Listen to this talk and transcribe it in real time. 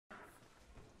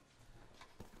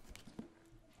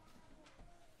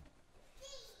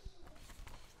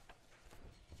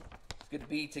good to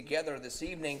be together this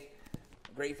evening.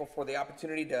 I'm grateful for the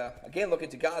opportunity to, again, look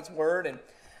into God's Word, and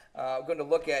I'm going to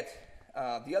look at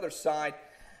the other side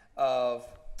of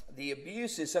the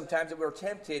abuses sometimes that we're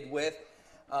tempted with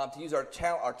to use our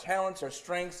talents, our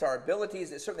strengths, our abilities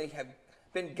that certainly have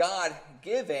been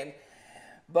God-given,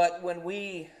 but when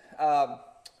we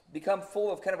become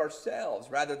full of kind of ourselves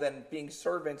rather than being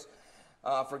servants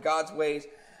for God's ways,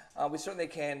 we certainly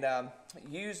can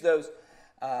use those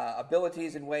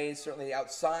abilities in ways certainly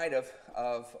outside of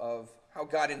how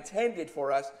God intended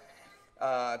for us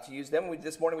to use them.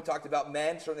 This morning we talked about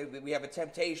men. Certainly we have a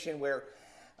temptation where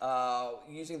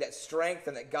using that strength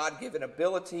and that God-given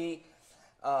ability,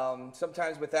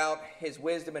 sometimes without His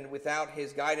wisdom and without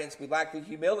His guidance, we lack the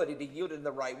humility to yield it in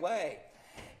the right way.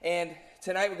 And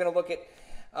tonight we're going to look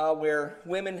at where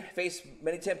women face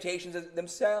many temptations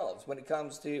themselves when it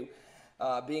comes to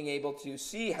being able to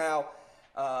see how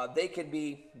they can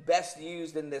be best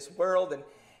used in this world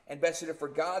and best suited for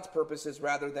God's purposes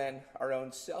rather than our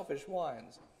own selfish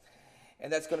ones.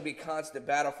 And that's going to be a constant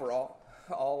battle for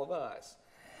all of us.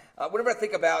 Whenever I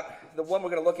think about the one we're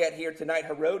going to look at here tonight,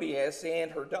 Herodias and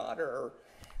her daughter,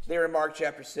 there in Mark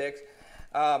chapter 6,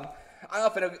 I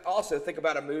often also think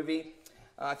about a movie.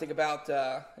 I think about,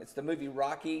 it's the movie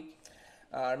Rocky.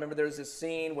 I remember there's this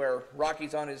scene where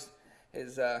Rocky's on his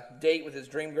date with his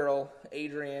dream girl,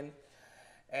 Adrian,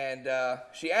 and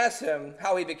she asks him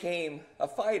how he became a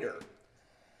fighter.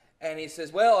 And he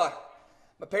says, well,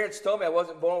 my parents told me I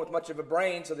wasn't born with much of a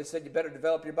brain, so they said you better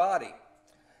develop your body.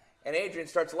 And Adrian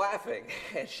starts laughing,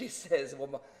 and he says,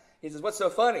 what's so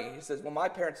funny? He says, well, my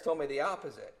parents told me the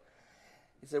opposite.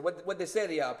 He said, what'd they say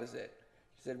the opposite?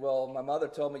 He said, well, my mother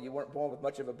told me you weren't born with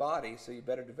much of a body, so you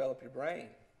better develop your brain.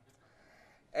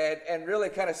 And really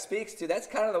kind of speaks to, that's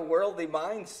kind of the worldly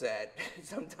mindset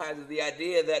sometimes, is the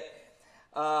idea that,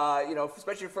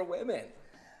 especially for women,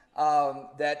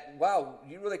 that, wow,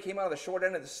 you really came out of the short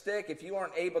end of the stick if you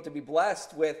aren't able to be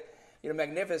blessed with,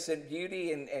 magnificent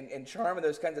beauty and charm and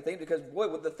those kinds of things, because, boy,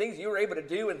 with the things you were able to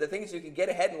do and the things you can get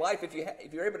ahead in life if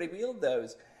you're able to wield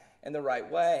those in the right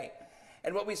way.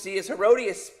 And what we see is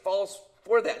Herodias falls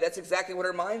for that. That's exactly what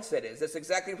her mindset is. That's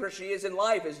exactly where she is in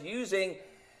life, is using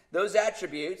those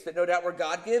attributes that no doubt were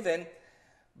God-given,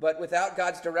 but without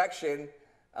God's direction,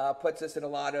 puts us in a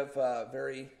lot of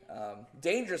very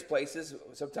dangerous places.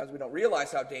 Sometimes we don't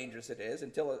realize how dangerous it is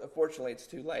until, unfortunately, it's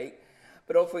too late.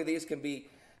 But hopefully these can be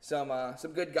some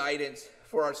good guidance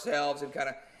for ourselves and kind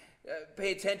of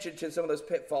pay attention to some of those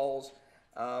pitfalls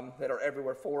that are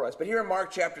everywhere for us. But here in Mark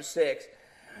chapter 6,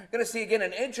 we're going to see again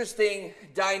an interesting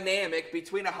dynamic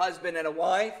between a husband and a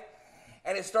wife.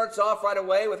 And it starts off right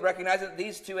away with recognizing that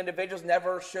these two individuals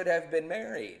never should have been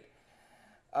married.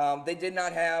 They did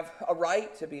not have a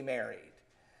right to be married.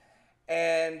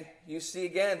 And you see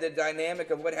again the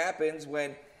dynamic of what happens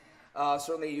when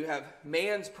certainly you have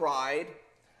man's pride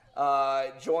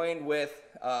joined with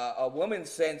a woman's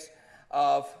sense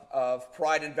of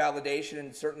pride and validation,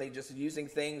 and certainly just using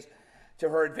things to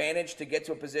her advantage to get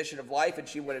to a position of life. And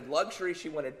she wanted luxury, she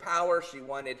wanted power, she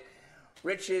wanted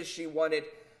riches, she wanted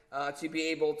to be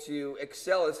able to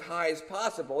excel as high as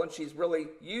possible, and she's really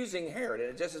using Herod.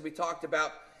 And just as we talked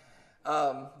about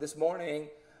this morning,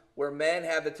 where men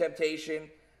have the temptation,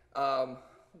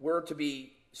 we're to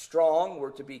be strong,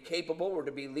 we're to be capable, we're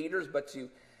to be leaders, but to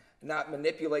not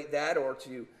manipulate that or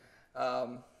to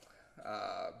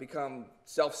become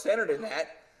self-centered in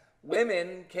that.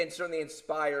 Women can certainly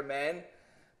inspire men,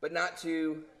 but not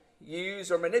to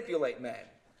use or manipulate men.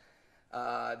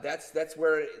 That's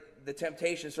where the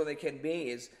temptation certainly can be,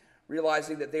 is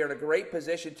realizing that they are in a great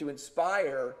position to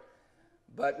inspire,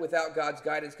 but without God's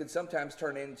guidance can sometimes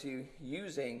turn into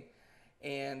using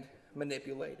and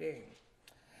manipulating.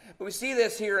 But we see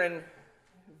this here in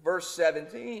verse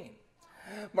 17.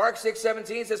 Mark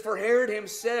 6:17 says, for Herod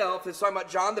himself, it's talking about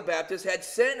John the Baptist, had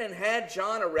sent and had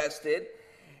John arrested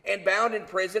and bound in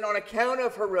prison on account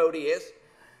of Herodias,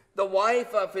 the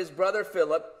wife of his brother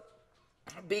Philip,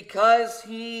 because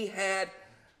he had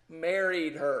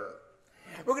married her.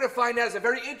 We're going to find out it's a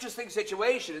very interesting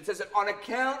situation. It says that on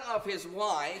account of his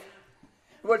wife,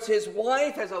 which his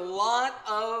wife has a lot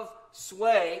of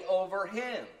sway over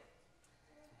him.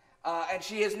 And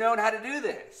she has known how to do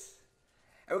this.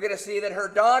 And we're going to see that her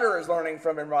daughter is learning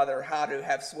from her mother how to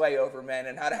have sway over men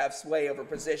and how to have sway over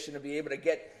position, to be able to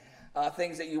get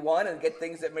things that you want and get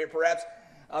things that may perhaps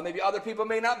maybe other people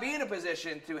may not be in a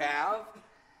position to have.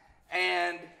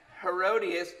 And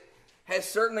Herodias has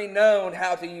certainly known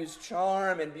how to use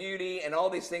charm and beauty and all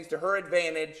these things to her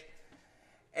advantage.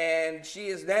 And she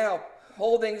is now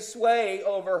holding sway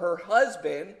over her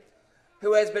husband,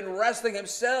 who has been wrestling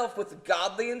himself with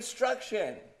godly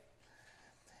instruction.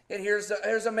 And here's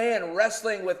a man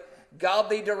wrestling with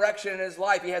godly direction in his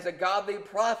life. He has a godly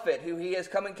prophet who he has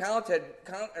come in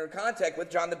contact with,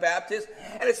 John the Baptist.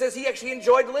 And it says he actually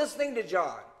enjoyed listening to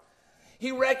John.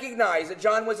 He recognized that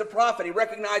John was a prophet. He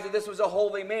recognized that this was a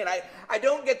holy man. I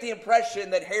don't get the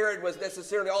impression that Herod was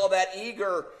necessarily all that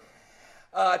eager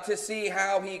to see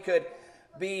how he could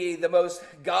be the most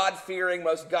God-fearing,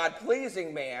 most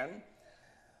God-pleasing man.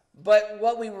 But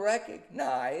what we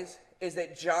recognize is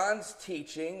that John's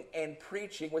teaching and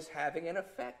preaching was having an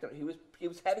effect. He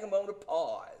was having a moment of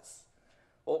pause.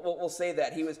 We'll say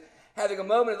that. He was having a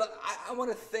moment of, I want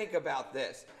to think about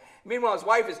this. Meanwhile, his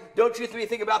wife is, don't you three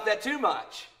think about that too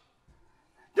much.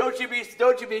 Don't you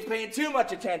be paying too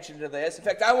much attention to this. In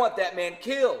fact, I want that man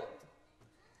killed.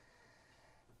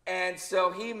 And so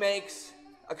he makes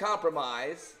a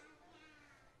compromise.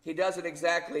 He doesn't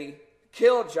exactly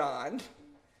kill John,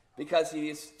 because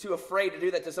he's too afraid to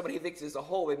do that to somebody he thinks is a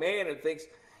holy man, and thinks,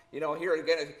 here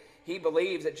again, he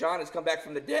believes that John has come back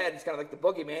from the dead. It's kind of like the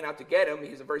boogeyman out to get him.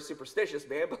 He's a very superstitious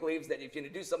man, believes that if you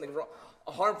do something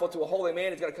harmful to a holy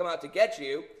man, he's going to come out to get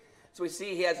you. So we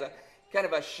see he has a kind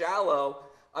of a shallow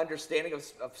understanding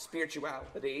of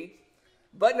spirituality.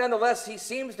 But nonetheless, he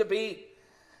seems to be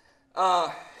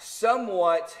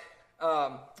somewhat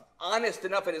honest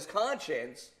enough in his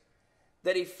conscience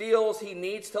that he feels he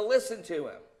needs to listen to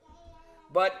him.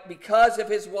 But because of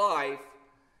his wife,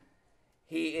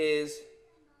 he is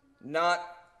not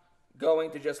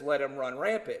going to just let him run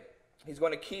rampant. He's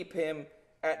going to keep him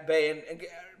at bay and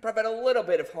prevent a little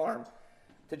bit of harm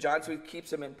to John, so he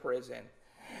keeps him in prison.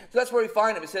 So that's where we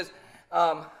find him. It says,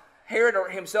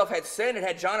 Herod himself had sinned and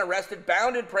had John arrested,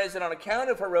 bound in prison on account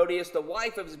of Herodias, the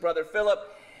wife of his brother Philip,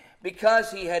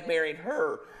 because he had married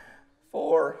her.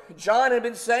 For John had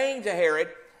been saying to Herod,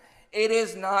 "It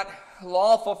is not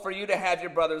lawful for you to have your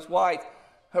brother's wife."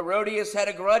 Herodias had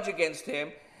a grudge against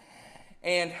him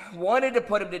and wanted to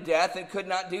put him to death and could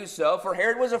not do so, for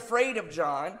Herod was afraid of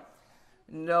John,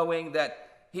 knowing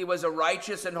that he was a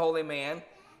righteous and holy man,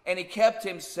 and he kept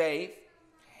him safe.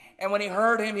 And when he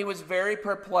heard him, he was very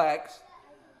perplexed,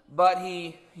 but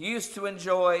he used to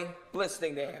enjoy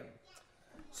listening to him.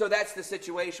 So that's the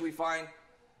situation we find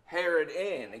Herod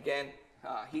in. Again,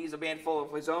 he's a man full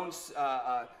of his own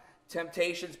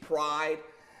temptations, pride,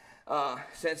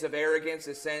 sense of arrogance,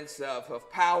 a sense of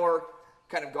power,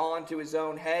 kind of gone to his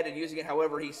own head and using it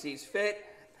however he sees fit.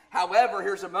 However,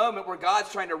 here's a moment where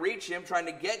God's trying to reach him, trying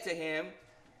to get to him,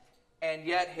 and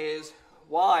yet his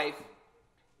wife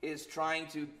is trying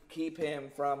to keep him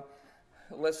from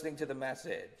listening to the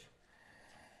message.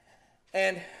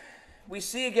 And we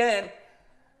see again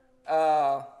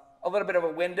a little bit of a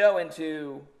window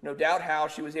into, no doubt, how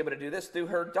she was able to do this through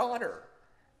her daughter,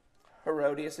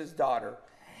 Herodias' daughter.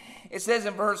 It says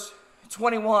in verse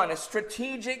 21, "A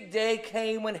strategic day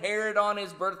came when Herod on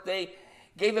his birthday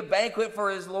gave a banquet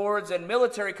for his lords and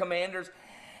military commanders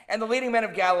and the leading men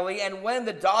of Galilee. And when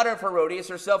the daughter of Herodias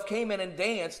herself came in and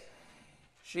danced,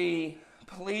 she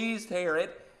pleased Herod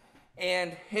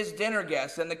and his dinner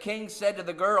guests. And the king said to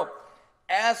the girl,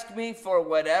 'Ask me for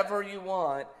whatever you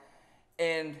want,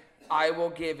 and I will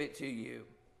give it to you.'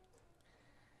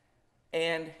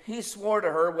 And he swore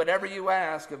to her, 'Whatever you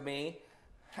ask of me,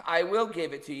 I will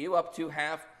give it to you, up to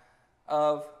half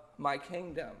of my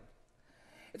kingdom.'"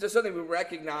 It's just something we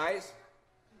recognize.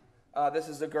 This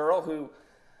is a girl who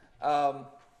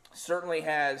certainly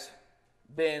has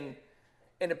been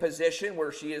in a position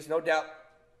where she is no doubt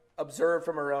observed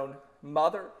from her own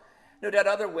mother, no doubt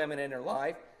other women in her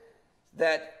life,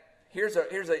 that here's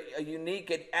a unique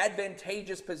and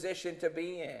advantageous position to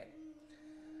be in.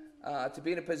 To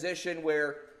be in a position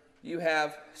where you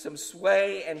have some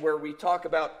sway, and where we talk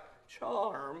about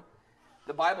charm,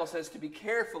 the Bible says to be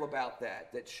careful about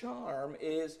that, that charm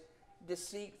is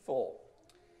deceitful,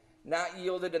 not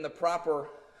yielded in the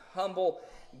proper, humble,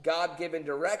 God-given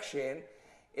direction.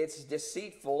 It's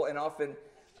deceitful and often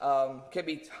can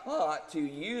be taught to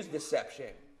use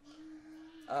deception.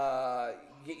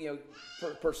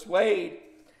 Persuade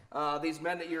these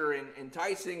men that you're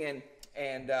enticing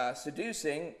and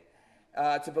seducing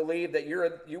to believe that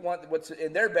you want what's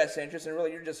in their best interest, and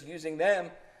really you're just using them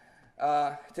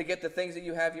to get the things that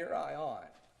you have your eye on.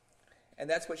 And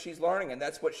that's what she's learning, and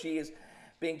that's what she is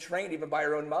being trained even by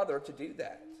her own mother to do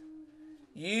that.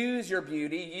 Use your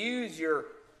beauty, use your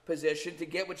position to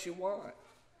get what you want.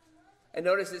 And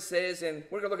notice it says, and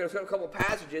we're going to look at a couple of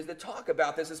passages that talk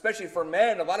about this, especially for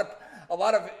men. A lot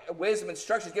of wisdom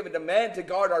instructions given to men to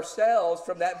guard ourselves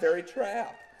from that very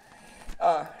trap.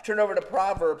 Turn over to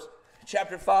Proverbs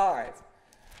chapter 5.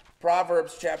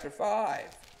 Proverbs chapter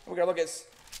 5. We're going to look at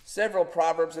several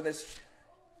proverbs in this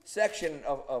section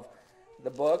of the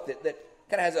book that kind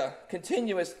of has a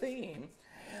continuous theme.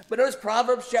 But notice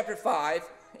Proverbs chapter 5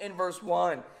 in verse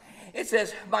 1. It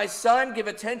says, "My son, give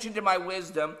attention to my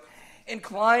wisdom.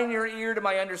 Incline your ear to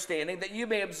my understanding, that you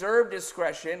may observe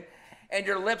discretion, and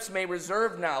your lips may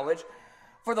reserve knowledge.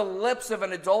 For the lips of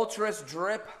an adulteress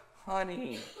drip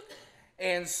honey,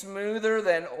 and smoother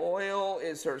than oil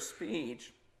is her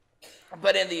speech.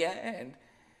 But in the end,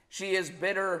 she is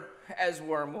bitter as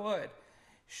wormwood,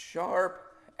 sharp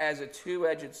as a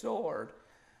two-edged sword.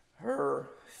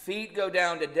 Her feet go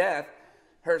down to death.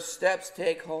 Her steps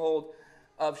take hold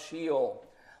of Sheol."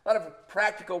 A lot of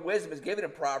practical wisdom is given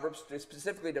in Proverbs,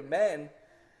 specifically to men,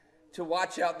 to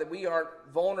watch out that we aren't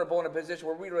vulnerable in a position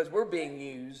where we realize we're being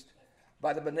used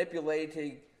by the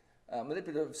manipulative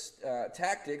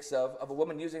tactics of a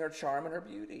woman using her charm and her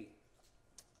beauty,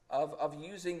 of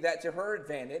using that to her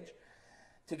advantage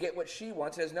to get what she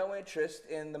wants, has no interest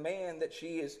in the man that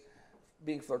she is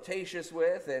being flirtatious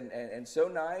with and so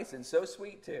nice and so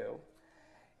sweet to,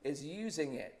 is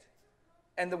using it.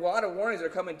 And a lot of warnings are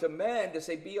coming to men to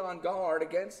say, be on guard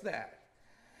against that.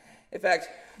 In fact,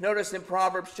 notice in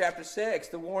Proverbs chapter 6,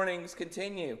 the warnings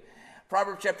continue.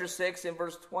 Proverbs chapter 6 in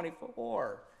verse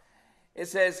 24. It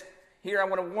says, here I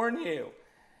want to warn you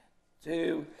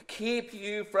to keep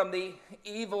you from the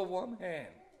evil woman,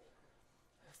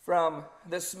 from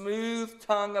the smooth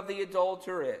tongue of the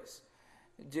adulteress.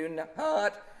 Do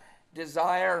not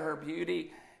desire her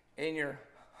beauty in your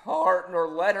heart, nor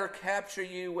let her capture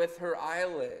you with her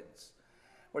eyelids.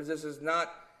 Whereas this is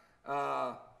not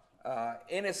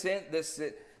innocent.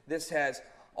 This has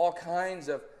all kinds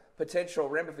of potential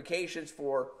ramifications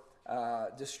for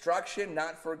destruction,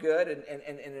 not for good. And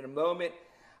in a moment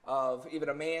of even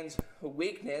a man's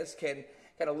weakness can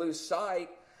kind of lose sight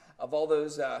of all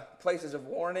those places of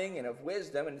warning and of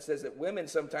wisdom. And it says that women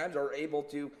sometimes are able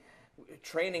to,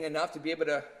 training enough to be able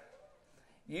to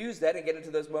use that and get into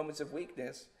those moments of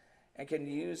weakness and can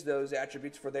use those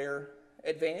attributes for their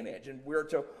advantage. And we're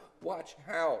to watch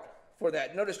out for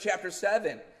that. Notice chapter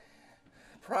 7,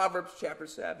 Proverbs chapter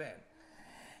 7.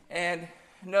 And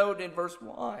note in verse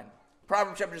 1,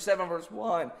 Proverbs chapter 7, verse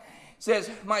 1, says,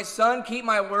 "My son, keep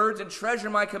my words and treasure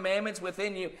my commandments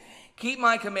within you. Keep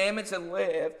my commandments and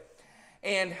live,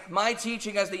 and my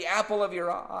teaching as the apple of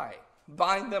your eye.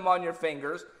 Bind them on your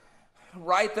fingers.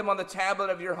 Write them on the tablet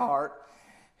of your heart.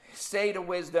 Say to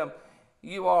wisdom,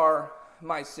 you are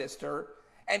my sister,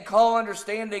 and call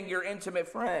understanding your intimate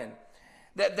friend,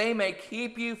 that they may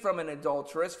keep you from an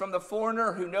adulteress, from the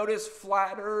foreigner who, notice,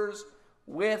 flatters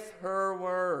with her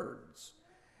words."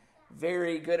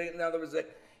 Very good. In other words,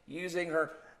 that using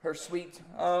her sweet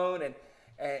tone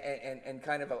and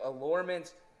kind of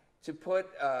allurement to put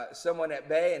someone at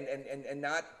bay and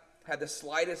not have the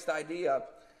slightest idea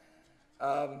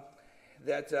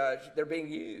that they're being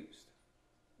used.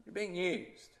 You're being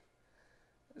used.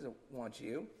 It doesn't want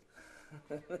you.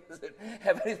 It doesn't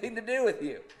have anything to do with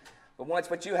you. But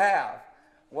wants what you have.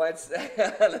 Wants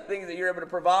the things that you're able to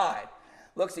provide.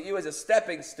 Looks at you as a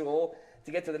stepping stool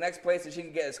to get to the next place that she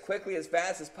can get as quickly, as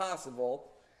fast as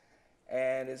possible,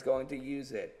 and is going to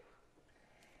use it.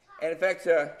 And in fact,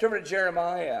 turn over to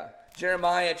Jeremiah.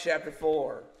 Jeremiah chapter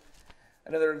 4.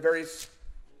 Another very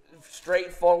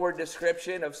straightforward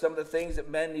description of some of the things that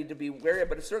men need to be wary of,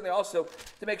 but it's certainly also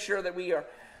to make sure that we are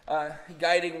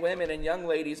guiding women and young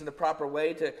ladies in the proper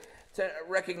way to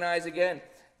recognize, again,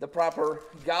 the proper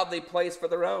godly place for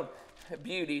their own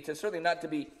beauty, to certainly not to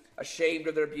be ashamed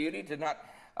of their beauty, to not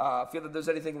feel that there's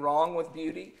anything wrong with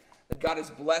beauty, that God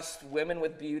has blessed women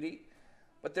with beauty.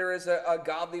 But there is a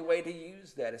godly way to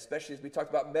use that, especially as we talked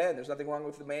about men. There's nothing wrong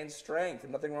with the man's strength,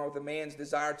 and nothing wrong with the man's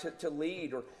desire to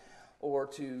lead or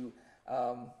to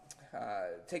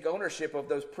take ownership of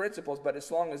those principles, but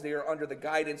as long as they are under the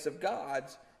guidance of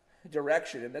God's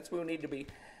direction. And that's where we need to be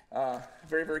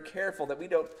very, very careful that we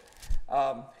don't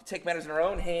take matters in our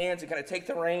own hands and kind of take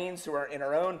the reins in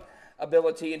our own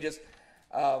ability and just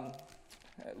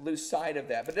lose sight of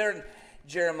that. But there in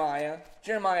Jeremiah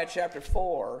chapter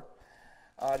 4,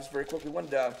 just very quickly, wanted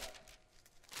to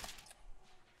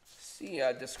see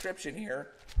a description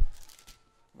here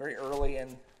very early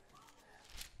in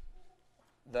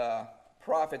the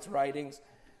prophet's writings.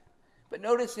 But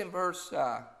notice in verse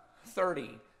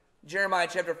 30, Jeremiah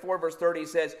chapter 4, verse 30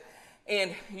 says,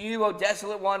 "And you, O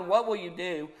desolate one, what will you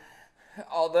do?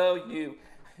 Although you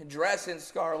dress in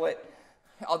scarlet,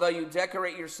 although you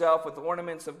decorate yourself with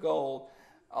ornaments of gold,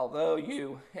 although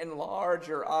you enlarge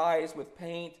your eyes with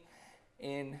paint,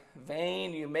 in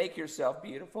vain you make yourself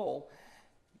beautiful.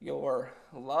 Your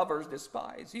lovers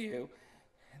despise you.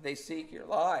 They seek your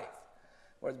life."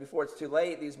 Whereas before it's too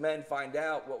late, these men find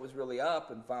out what was really up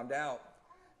and found out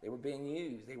They were being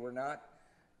used. They were not.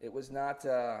 It was not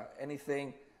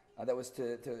anything that was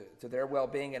to their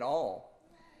well-being at all,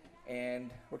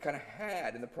 and were kind of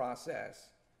had in the process.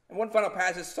 And one final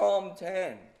passage, Psalm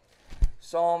 10.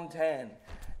 Psalm 10,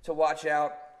 to watch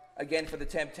out again for the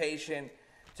temptation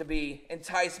to be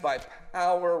enticed by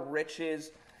power,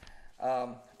 riches,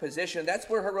 position. That's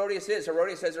where Herodias is.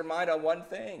 Herodias has her mind on one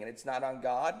thing, and it's not on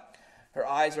God. Her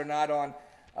eyes are not on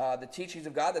the teachings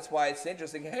of God. That's why it's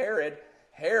interesting. Herod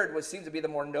seemed to be the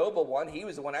more noble one. He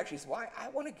was the one actually said, "Why? I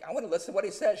want to listen to what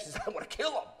he says." She said, "I want to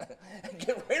kill him and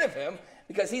get rid of him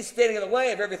because he's standing in the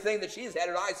way of everything that she's had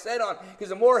her eyes set on." Because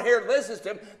the more Herod listens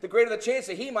to him, the greater the chance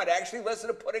that he might actually listen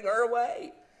to putting her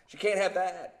away. She can't have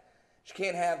that. She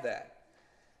can't have that.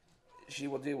 She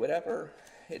will do whatever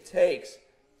it takes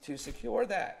to secure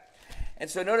that. And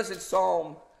so notice in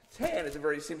Psalm 10,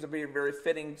 seems to be a very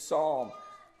fitting psalm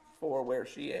for where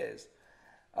she is.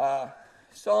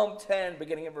 Psalm 10,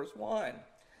 beginning in verse 1.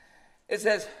 It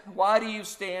says, "Why do you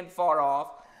stand far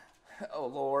off, O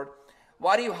Lord?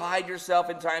 Why do you hide yourself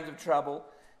in times of trouble?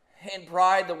 In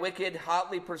pride the wicked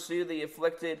hotly pursue the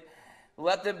afflicted.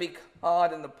 Let them be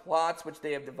caught in the plots which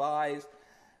they have devised.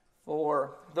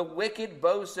 For the wicked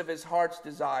boasts of his heart's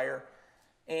desire,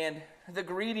 and the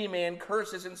greedy man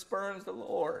curses and spurns the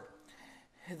Lord.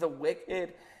 The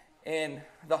wicked and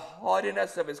the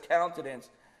haughtiness of his countenance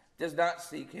does not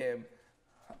seek him.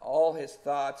 All his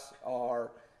thoughts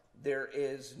are, there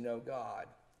is no God."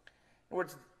 In other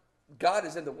words, God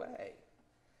is in the way.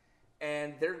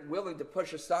 And they're willing to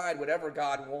push aside whatever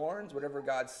God warns, whatever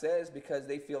God says, because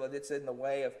they feel that it's in the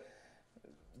way of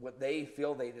what they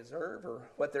feel they deserve, or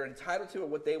what they're entitled to, or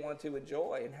what they want to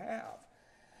enjoy and have.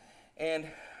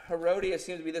 And Herodias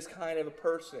seems to be this kind of a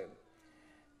person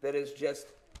that is just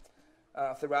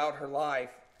throughout her life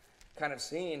kind of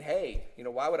seeing, hey,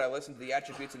 why would I listen to the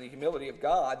attributes and the humility of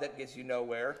God? That gets you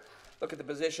nowhere. Look at the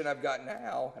position I've got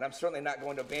now, and I'm certainly not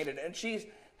going to abandon it. And she's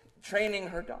training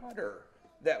her daughter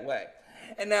that way.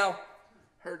 And now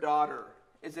her daughter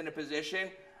is in a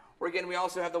position where, again, we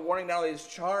also have the warning, not only is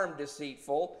charm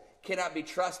deceitful, cannot be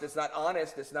trusted, it's not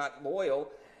honest, it's not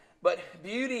loyal, but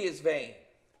beauty is vain.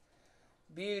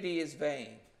 Beauty is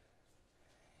vain.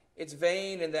 It's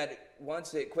vain in that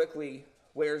once it quickly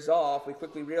wears off, we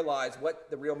quickly realize what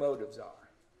the real motives are.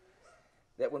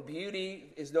 That when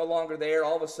beauty is no longer there,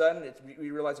 all of a sudden we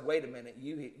realize, wait a minute,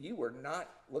 you were not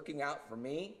looking out for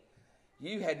me.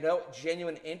 You had no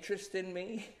genuine interest in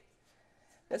me.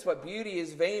 That's why beauty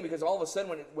is vain, because all of a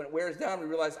sudden when it wears down, we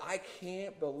realize, I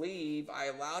can't believe I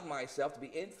allowed myself to be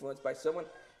influenced by someone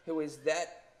who is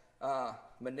that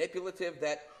manipulative,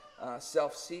 that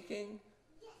self-seeking,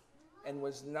 and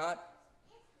was not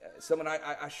someone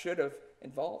I should have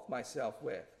involved myself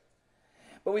with.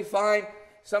 But we find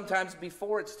sometimes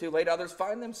before it's too late, others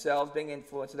find themselves being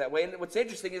influenced that way. And what's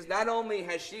interesting is not only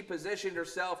has she positioned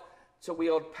herself to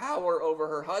wield power over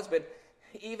her husband,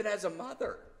 even as a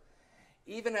mother.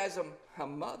 Even as a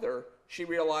mother, she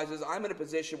realizes, I'm in a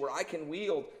position where I can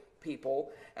wield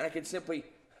people, and I can simply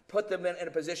put them in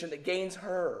a position that gains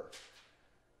her.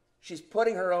 She's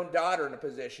putting her own daughter in a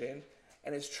position,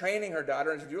 and is training her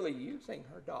daughter, and is really using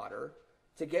her daughter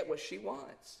to get what she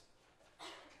wants.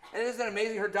 And isn't that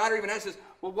amazing? Her daughter even asks,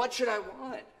 well, what should I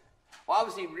want? Well,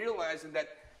 obviously realizing that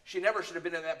she never should have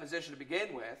been in that position to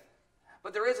begin with.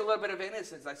 But there is a little bit of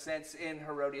innocence, I sense, in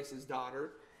Herodias'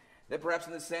 daughter. That perhaps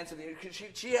in the sense of,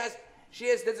 she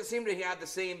doesn't seem to have the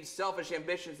same selfish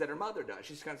ambitions that her mother does.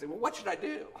 She's kind of saying, well, what should I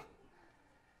do?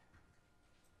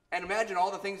 And imagine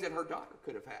all the things that her daughter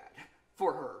could have had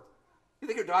for her. You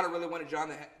think her daughter really wanted John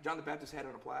the Baptist's head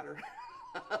on a platter?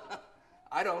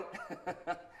 I don't.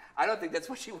 I don't think that's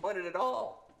what she wanted at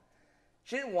all.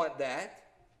 She didn't want that.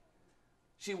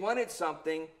 She wanted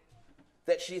something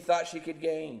that she thought she could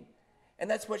gain. And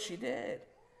that's what she did.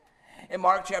 In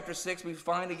Mark chapter 6, we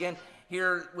find again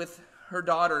here with her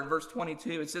daughter in verse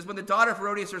 22. It says, when the daughter of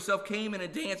Herodias herself came in a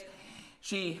dance,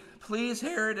 she pleased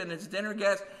Herod and his dinner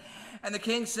guests. And the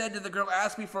king said to the girl,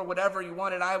 ask me for whatever you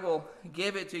want, and I will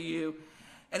give it to you.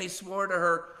 And he swore to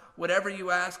her, whatever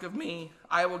you ask of me,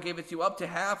 I will give it to you, up to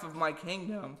half of my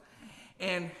kingdom.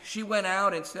 And she went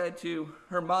out and said to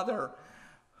her mother,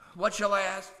 what shall I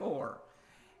ask for?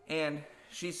 And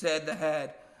she said, the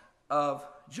head of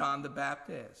John the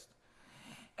Baptist.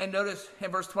 And notice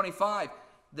in verse 25,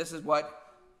 this is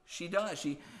what she does.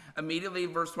 She immediately,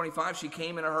 in verse 25, she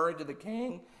came in a hurry to the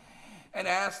king and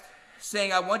asked,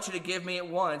 saying, I want you to give me at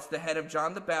once the head of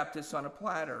John the Baptist on a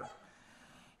platter.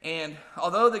 And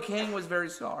although the king was very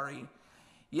sorry,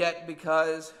 yet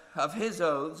because of his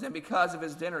oaths and because of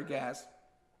his dinner guests,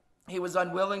 he was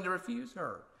unwilling to refuse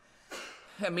her.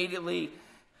 Immediately,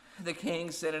 the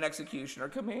king sent an executioner,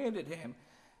 commanded him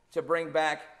to bring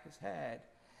back his head.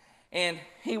 And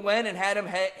he went and had him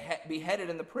beheaded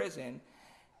in the prison,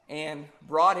 and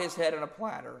brought his head on a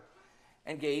platter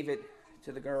and gave it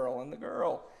to the girl. And the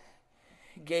girl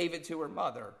gave it to her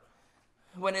mother.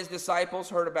 When his disciples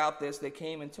heard about this, they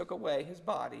came and took away his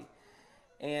body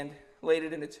and laid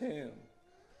it in a tomb.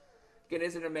 Again,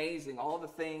 isn't it amazing? All the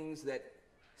things that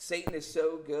Satan is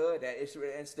so good at,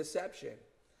 it's deception.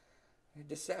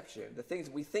 Deception. The things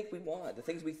we think we want, the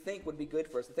things we think would be good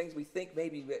for us, the things we think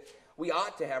maybe that we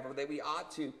ought to have or that we ought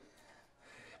to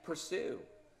pursue.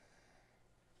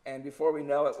 And before we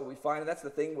know it, what we find, and that's the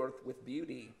thing with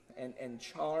beauty and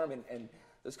charm and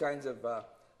those kinds of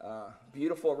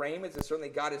beautiful raiments, and certainly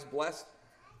God has blessed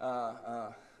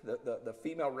the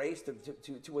female race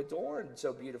to adorn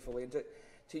so beautifully and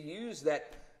to use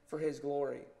that for his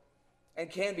glory, and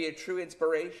can be a true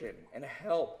inspiration and a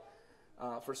help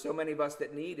for so many of us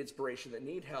that need inspiration, that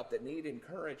need help, that need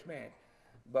encouragement.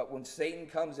 But when Satan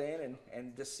comes in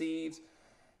and deceives,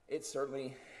 it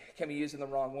certainly can be used in the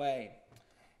wrong way.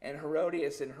 And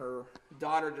Herodias and her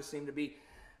daughter just seem to be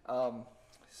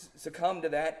succumb to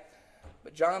that.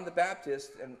 But John the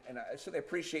Baptist, and I certainly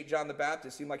appreciate John the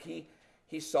Baptist, seemed like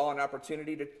he saw an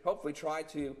opportunity to hopefully try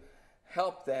to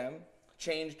help them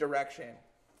change direction.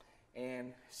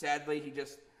 And sadly, he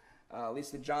just, at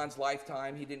least in John's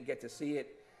lifetime, he didn't get to see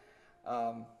it.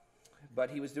 But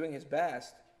he was doing his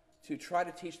best to try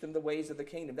to teach them the ways of the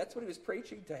kingdom. That's what he was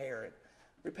preaching to Herod.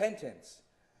 Repentance.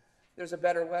 There's a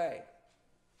better way.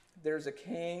 There's a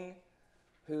king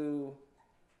who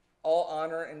all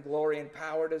honor and glory and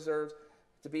power deserves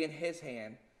to be in his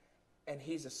hand, and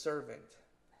he's a servant.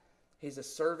 He's a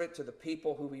servant to the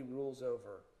people who he rules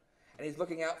over, and he's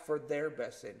looking out for their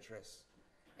best interests,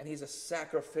 and he's a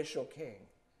sacrificial king.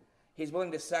 He's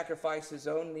willing to sacrifice his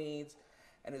own needs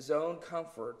and his own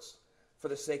comforts for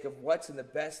the sake of what's in the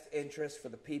best interest for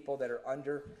the people that are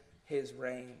under his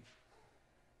reign.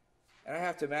 And I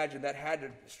have to imagine that had to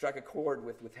strike a chord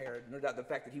with Herod. No doubt the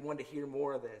fact that he wanted to hear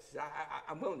more of this.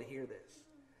 I'm willing to hear this.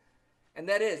 And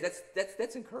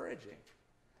that's encouraging.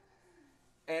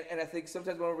 And I think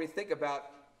sometimes when we think about,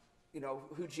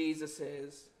 who Jesus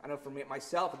is, I know for me,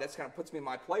 myself, and that's kind of puts me in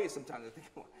my place sometimes. I think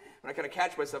when I kind of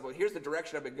catch myself, well, here's the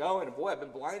direction I've been going, and boy, I've been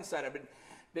blindsided. I've been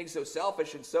being so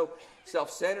selfish and so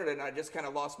self-centered, and I just kind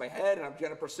of lost my head, and I'm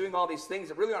kind of pursuing all these things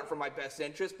that really aren't for my best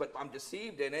interest, but I'm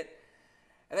deceived in it.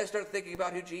 And I start thinking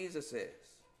about who Jesus is.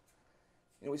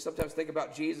 We sometimes think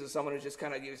about Jesus as someone who's just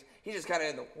kind of he's just kind of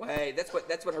in the way. That's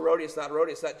what Herodias thought.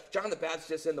 Herodias thought John the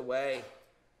Baptist is just in the way.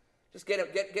 Just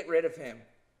get rid of him.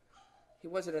 He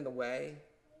wasn't in the way.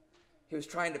 He was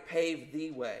trying to pave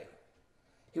the way.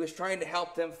 He was trying to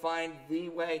help them find the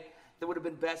way that would have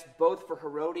been best both for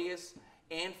Herodias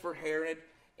and for Herod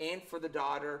and for the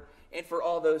daughter and for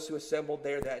all those who assembled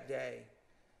there that day.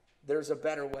 There's a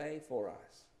better way for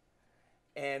us.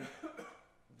 And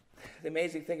the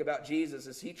amazing thing about Jesus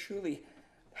is he truly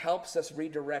helps us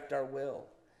redirect our will.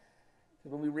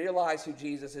 When we realize who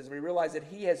Jesus is, we realize that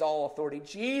he has all authority.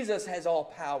 Jesus has all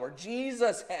power.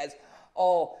 Jesus has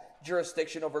all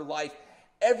jurisdiction over life.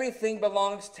 Everything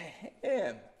belongs to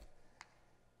him.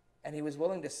 And he was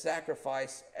willing to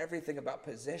sacrifice everything about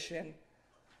position,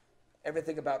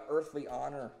 everything about earthly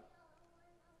honor,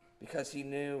 because he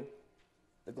knew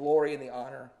the glory and the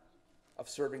honor of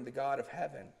serving the God of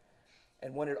heaven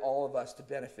and wanted all of us to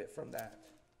benefit from that.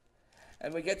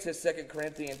 And we get to 2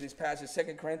 Corinthians, these passages,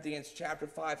 2 Corinthians chapter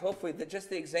 5. Hopefully, just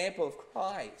the example of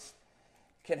Christ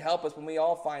can help us when we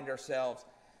all find ourselves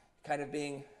kind of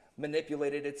being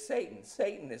manipulated. It's Satan.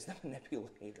 Satan is the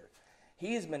manipulator.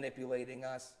 He is manipulating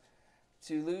us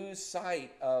to lose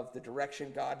sight of the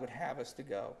direction God would have us to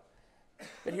go.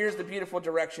 But here's the beautiful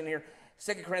direction here.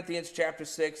 2 Corinthians chapter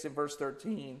 6 and verse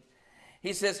 13.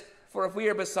 He says, "For if we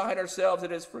are beside ourselves,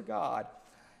 it is for God.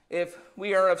 If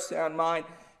we are of sound mind,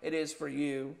 it is for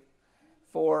you.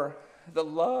 For the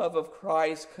love of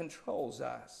Christ controls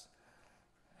us.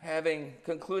 Having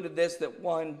concluded this, that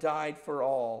one died for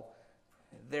all,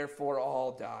 therefore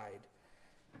all died.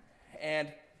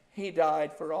 And he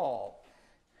died for all,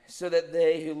 so that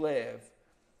they who live,"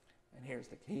 and here's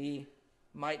the key,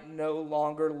 "might no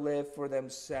longer live for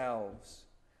themselves,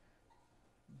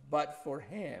 but for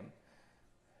him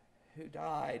who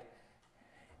died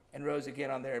and rose again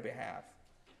on their behalf."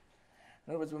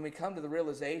 In other words, when we come to the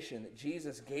realization that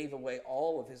Jesus gave away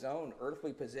all of his own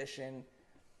earthly position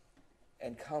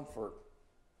and comfort,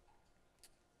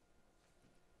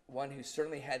 one who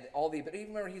certainly had all the, but even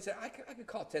remember, he said, I could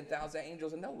call 10,000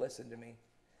 angels and they'll listen to me.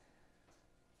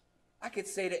 I could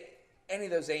say to any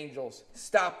of those angels,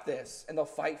 stop this, and they'll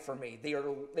fight for me.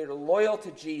 They're loyal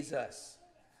to Jesus.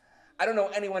 I don't know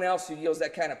anyone else who yields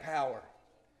that kind of power.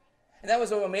 And that was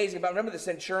so amazing about, remember the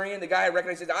centurion, the guy I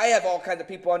recognized, said, I have all kinds of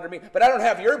people under me, but I don't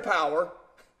have your power.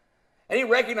 And he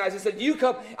recognized, he said, you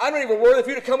come, I'm not even worthy for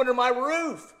you to come under my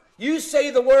roof. You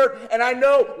say the word, and I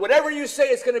know whatever you say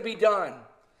is going to be done.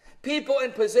 People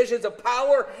in positions of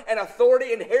power and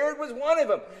authority, and Herod was one of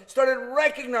them, started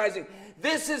recognizing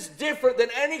this is different than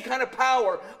any kind of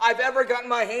power I've ever gotten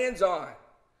my hands on.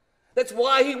 That's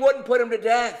why he wouldn't put him to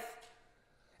death.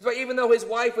 That's why even though his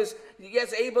wife was,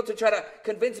 yes, able to try to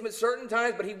convince him at certain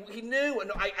times, but he knew,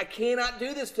 I cannot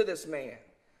do this to this man.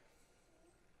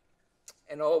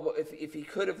 And oh, if he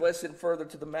could have listened further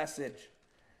to the message.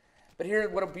 But here,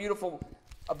 what a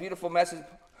beautiful message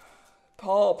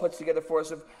Paul puts together for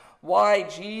us of why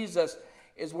Jesus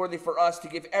is worthy for us to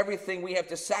give everything we have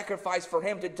to sacrifice for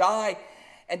him, to die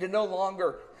and to no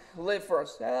longer live for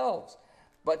ourselves,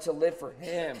 but to live for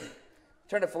him.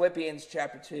 Turn to Philippians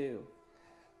chapter 2.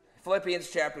 Philippians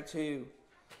chapter 2,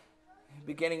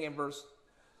 beginning in verse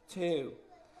 2.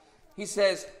 He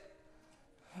says,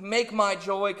 make my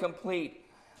joy complete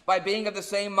by being of the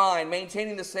same mind,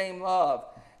 maintaining the same love,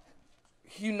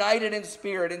 united in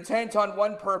spirit, intent on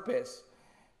one purpose.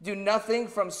 Do nothing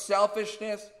from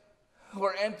selfishness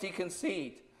or empty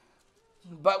conceit,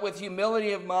 but with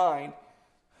humility of mind,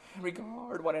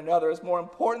 regard one another as more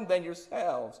important than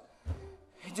yourselves.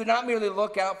 Do not merely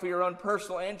look out for your own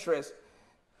personal interests,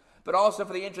 but also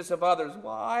for the interests of others.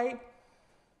 Why?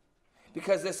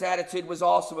 Because this attitude was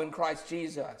also in Christ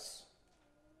Jesus.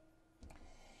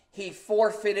 He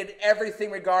forfeited everything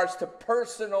in regards to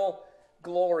personal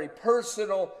glory,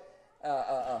 personal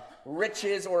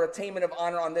riches or attainment of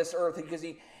honor on this earth, because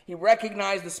he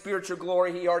recognized the spiritual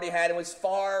glory he already had and was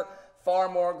far, far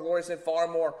more glorious and far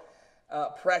more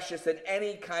precious than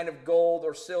any kind of gold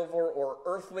or silver or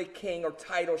earthly king or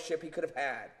titleship he could have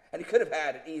had. And he could have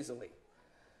had it easily.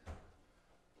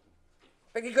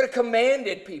 Like he could have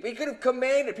commanded people. He could have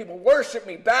commanded people, worship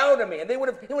me, bow to me, and he would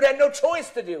have had no choice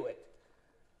to do it.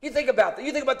 You think about that.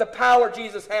 You think about the power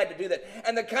Jesus had to do that,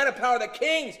 and the kind of power that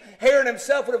kings, Herod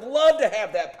himself, would have loved to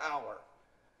have that power.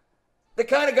 The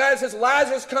kind of guy that says,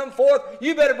 Lazarus, come forth.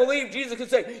 You better believe Jesus could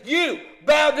say, you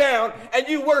bow down and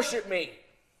you worship me.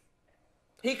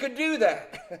 He could do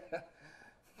that,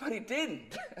 but he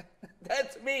didn't.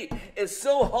 That to me is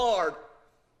so hard.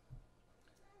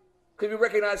 Because we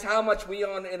recognize how much we,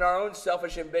 in our own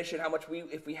selfish ambition, how much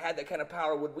if we had that kind of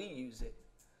power, would we use it?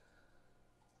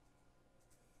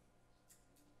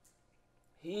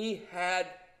 He had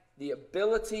the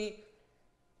ability,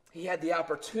 he had the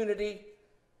opportunity.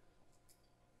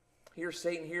 Here,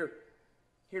 Satan, here,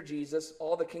 Jesus,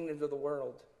 all the kingdoms of the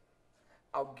world,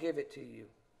 I'll give it to you.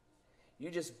 You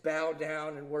just bow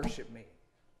down and worship me.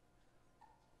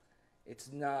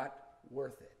 It's not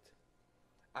worth it.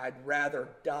 I'd rather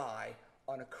die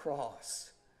on a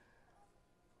cross.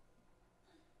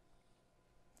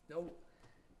 No,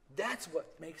 that's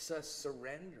what makes us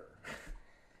surrender.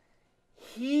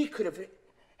 He could have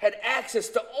had access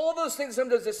to all those things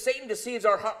sometimes that Satan deceives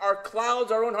our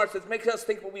clouds, our own hearts, that makes us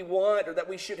think what we want or that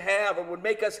we should have or would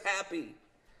make us happy.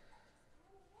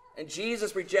 And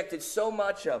Jesus rejected so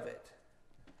much of it.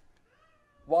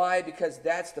 Why? Because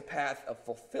that's the path of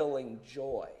fulfilling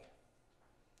joy.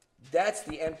 That's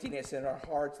the emptiness in our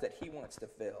hearts that he wants to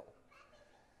fill.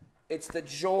 It's the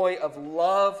joy of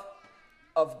love,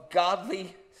 of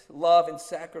godly love and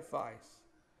sacrifice.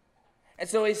 And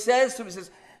so he says to him, he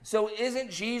says, so isn't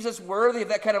Jesus worthy of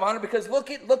that kind of honor? Because look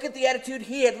at the attitude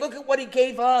he had. Look at what he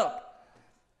gave up.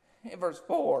 In verse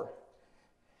 4,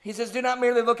 he says, do not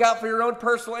merely look out for your own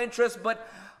personal interests,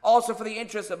 but also for the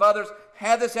interests of others.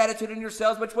 Have this attitude in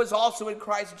yourselves, which was also in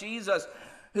Christ Jesus,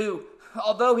 who,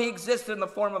 although he existed in the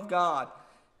form of God,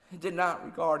 did not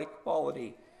regard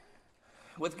equality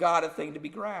with God a thing to be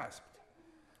grasped,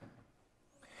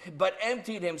 but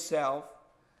emptied himself,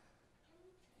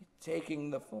 taking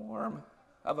the form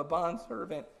of a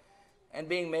bondservant and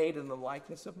being made in the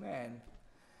likeness of men.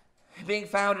 Being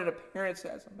found in appearance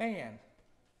as a man,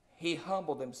 he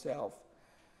humbled himself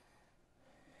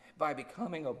by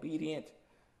becoming obedient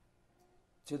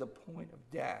to the point of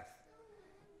death,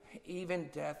 even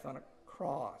death on a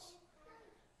cross.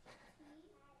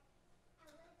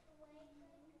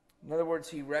 In other words,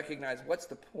 he recognized, what's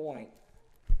the point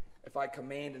if I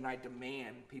command and I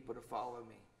demand people to follow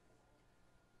me?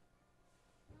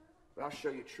 But I'll show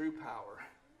you true power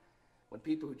when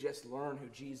people who just learn who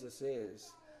Jesus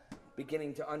is,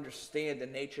 beginning to understand the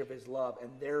nature of his love, and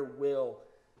their will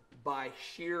by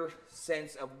sheer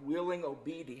sense of willing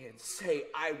obedience, say,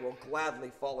 I will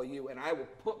gladly follow you, and I will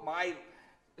put my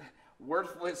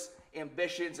worthless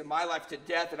ambitions in my life to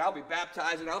death, and I'll be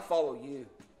baptized, and I'll follow you.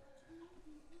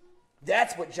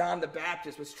 That's what John the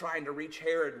Baptist was trying to reach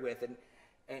Herod with, and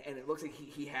it looks like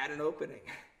he had an opening.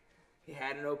 He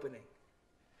had an opening.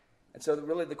 And so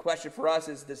really the question for us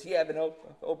is, does he have an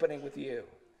opening with you?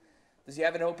 Does he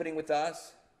have an opening with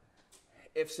us?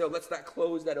 If so, let's not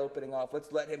close that opening off.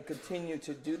 Let's let him continue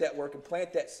to do that work and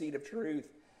plant that seed of truth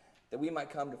that we might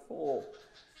come to full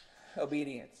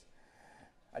obedience.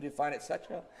 I do find it such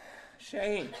a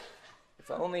shame.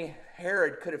 If only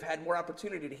Herod could have had more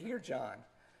opportunity to hear John.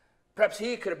 Perhaps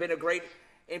he could have been a great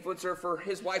influencer for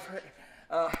his wife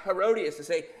Herodias to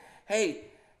say, hey,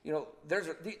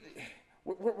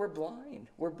 we're blind.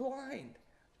 We're blind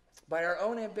by our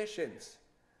own ambitions.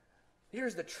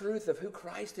 Here's the truth of who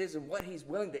Christ is and what he's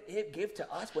willing to give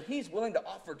to us, what he's willing to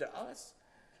offer to us.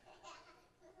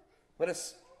 Let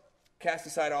us cast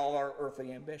aside all our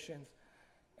earthly ambitions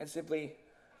and simply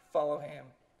follow him.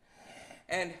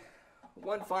 And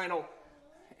one final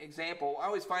example, I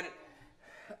always find it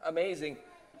amazing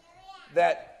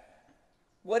that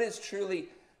what is truly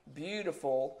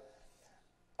beautiful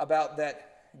about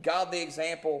that godly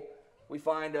example we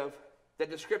find of the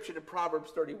description of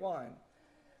Proverbs 31.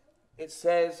 It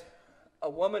says, a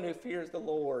woman who fears the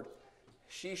Lord,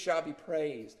 she shall be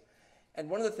praised. And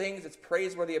one of the things that's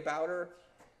praiseworthy about her,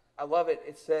 I love it,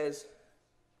 it says,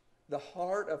 the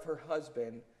heart of her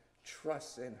husband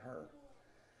trusts in her.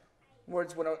 In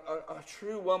words, when a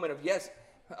true woman of, yes,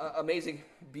 amazing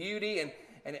beauty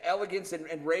and elegance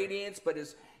and radiance, but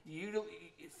is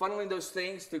funneling those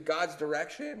things through God's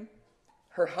direction,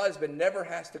 her husband never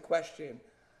has to question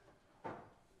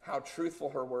how truthful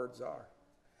her words are.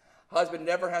 Husband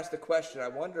never has to question. I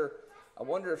wonder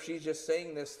if she's just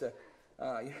saying this to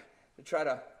try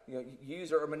to use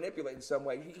her or manipulate in some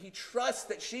way. He trusts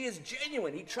that she is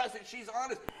genuine. He trusts that she's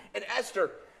honest. And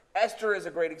Esther is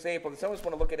a great example. And some of us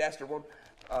want to look at Esther for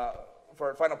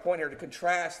our final point here to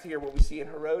contrast here what we see in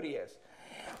Herodias.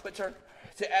 But turn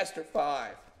to Esther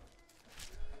 5.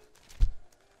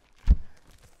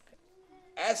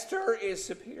 Esther is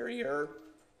superior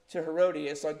to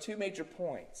Herodias on two major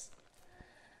points.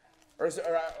 Or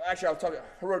actually, I'll talk about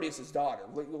Herodias' daughter.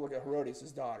 We'll look at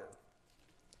Herodias' daughter.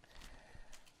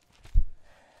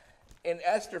 In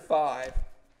Esther 5,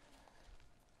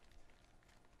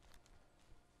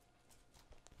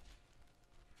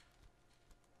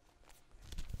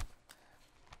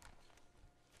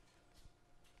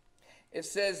 it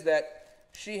says that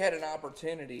she had an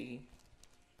opportunity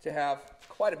to have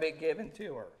quite a bit given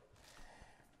to her.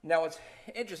 Now, it's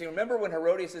interesting. Remember when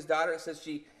Herodias' daughter, it says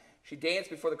she danced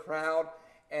before the crowd,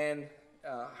 and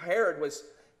Herod was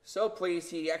so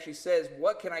pleased, he actually says,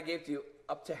 what can I give to you?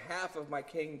 Up to half of my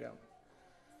kingdom.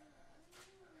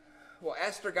 Well,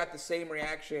 Esther got the same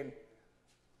reaction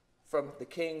from the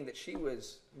king that she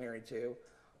was married to,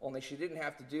 only she didn't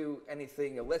have to do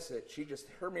anything illicit.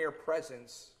 Her mere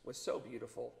presence was so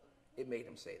beautiful, it made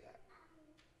him say that.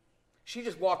 She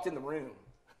just walked in the room.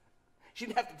 She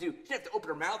didn't have to open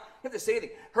her mouth, didn't have to say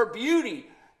anything. Her beauty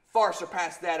far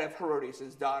surpassed that of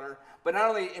Herodias' daughter, but not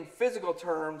only in physical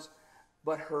terms,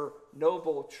 but her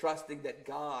noble trusting that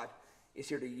God is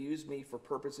here to use me for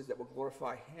purposes that will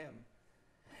glorify him.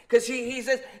 Because he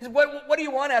says, what do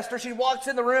you want, Esther? She walks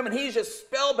in the room and he's just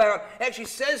spellbound. And she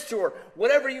says to her,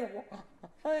 whatever you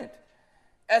want.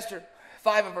 Esther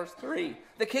 5 and verse 3.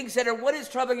 The king said to her, what is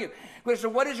troubling you? Esther,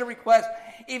 what is your request?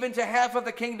 Even to half of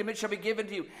the kingdom it shall be given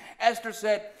to you. Esther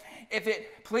said, if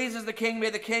it pleases the king, may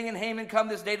the king and Haman come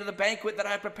this day to the banquet that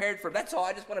I prepared for him. That's all.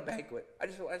 I just want a banquet. I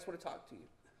just want to talk to you.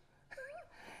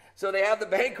 So they have the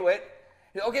banquet.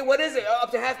 Okay, what is it? Up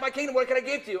to half my kingdom. What can I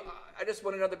give to you? I just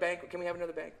want another banquet. Can we have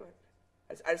another banquet?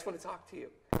 I just want to talk to you.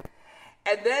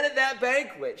 And then at that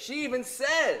banquet, she even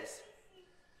says,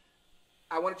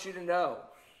 I want you to know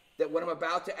that what I'm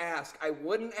about to ask, I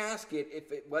wouldn't ask it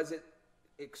if it wasn't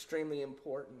extremely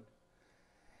important.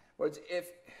 Whereas if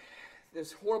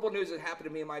this horrible news had happened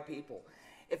to me and my people,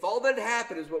 if all that had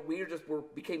happened is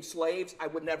what became slaves, I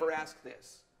would never ask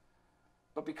this.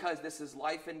 But because this is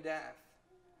life and death,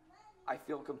 I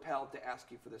feel compelled to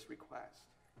ask you for this request.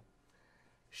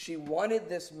 She wanted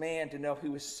this man to know, he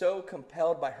was so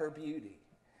compelled by her beauty,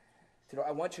 to know,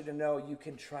 I want you to know you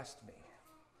can trust me.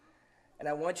 And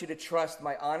I want you to trust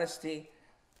my honesty,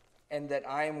 and that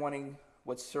I am wanting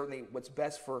what's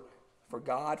best for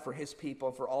God, for his people,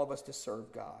 and for all of us to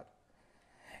serve God.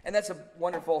 And that's a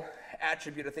wonderful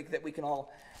attribute, I think, that we can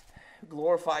all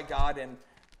glorify God in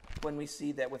when we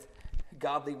see that with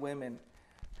godly women,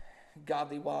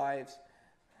 godly wives,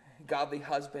 godly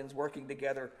husbands working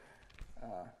together,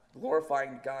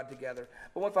 glorifying God together.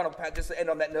 But one final passage, just to end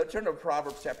on that note, turn to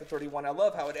Proverbs chapter 31. I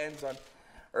love how it ends on,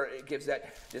 or it gives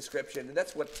that description. And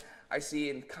that's what I see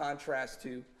in contrast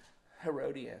to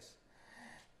Herodias.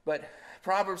 But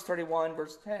Proverbs 31,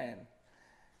 verse 10,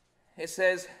 it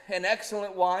says, an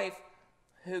excellent wife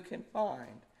who can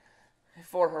find?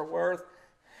 For her worth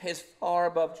is far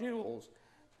above jewels.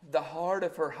 The heart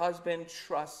of her husband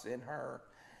trusts in her,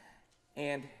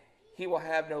 and he will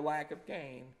have no lack of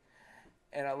gain.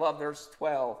 And I love verse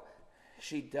 12.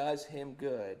 She does him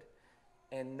good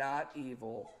and not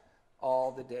evil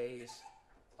all the days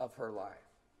of her life.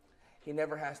 He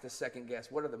never has to second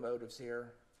guess. What are the motives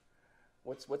here?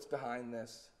 What's behind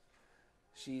this?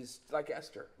 She's like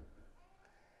Esther.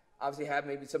 Obviously have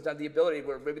maybe sometimes the ability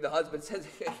where maybe the husband says,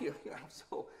 I'm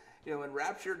so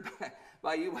enraptured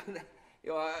by you.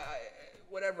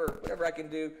 Whatever I can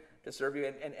do to serve you,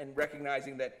 and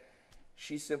recognizing that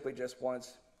she simply just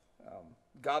wants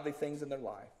godly things in their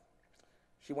life.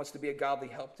 She wants to be a godly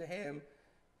help to him.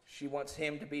 She wants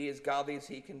him to be as godly as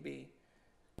he can be.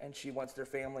 And she wants their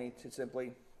family to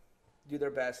simply do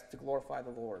their best to glorify the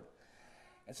Lord.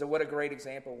 And so what a great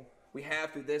example we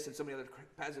have through this and so many other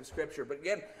passages of Scripture. But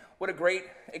again, what a great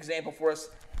example for us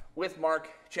with Mark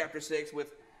chapter 6,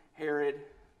 with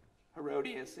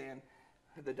Herodias, and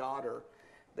the daughter.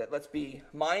 That let's be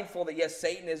mindful that, yes,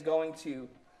 Satan is going to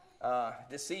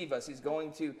deceive us. He's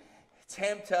going to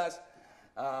tempt us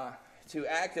to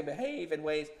act and behave in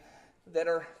ways that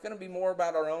are going to be more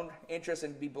about our own interests,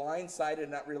 and be blindsided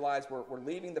and not realize we're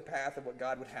leaving the path of what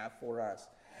God would have for us.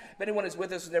 If anyone is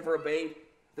with us who's never obeyed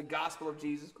the gospel of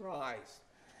Jesus Christ,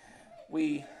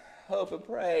 we hope and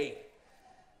pray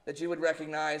that you would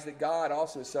recognize that God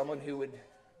also is someone who would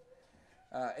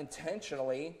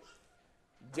intentionally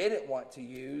didn't want to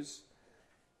use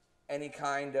any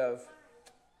kind of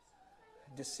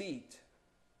deceit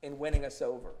in winning us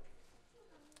over.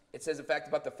 It says, in fact,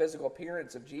 about the physical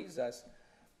appearance of Jesus,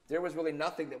 there was really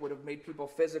nothing that would have made people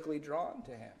physically drawn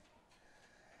to him.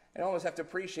 And I almost have to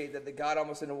appreciate that God,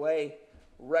 almost in a way,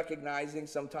 recognizing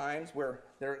sometimes where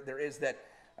there is that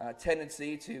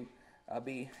tendency to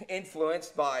be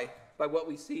influenced by what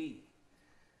we see,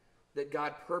 that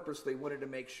God purposely wanted to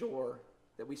make sure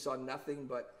that we saw nothing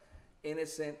but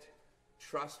innocent,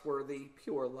 trustworthy,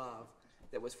 pure love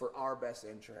that was for our best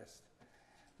interest.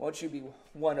 Won't you be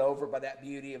won over by that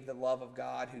beauty of the love of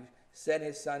God, who sent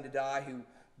his son to die, who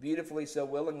beautifully, so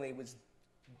willingly was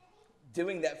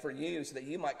doing that for you so that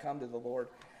you might come to the Lord,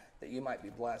 that you might be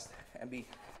blessed and be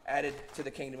added to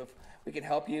the kingdom. If we can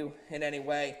help you in any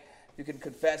way, you can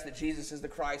confess that Jesus is the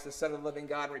Christ, the Son of the living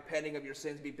God, and repenting of your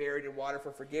sins, be buried in water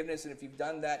for forgiveness. And if you've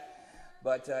done that,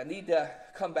 but need to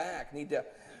come back, need to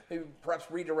maybe perhaps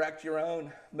redirect your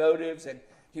own motives and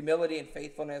humility and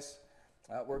faithfulness,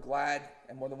 we're glad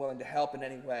and more than willing to help in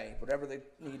any way, whatever the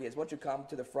need is. Won't you come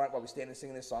to the front while we stand and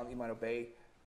sing this song, that you might obey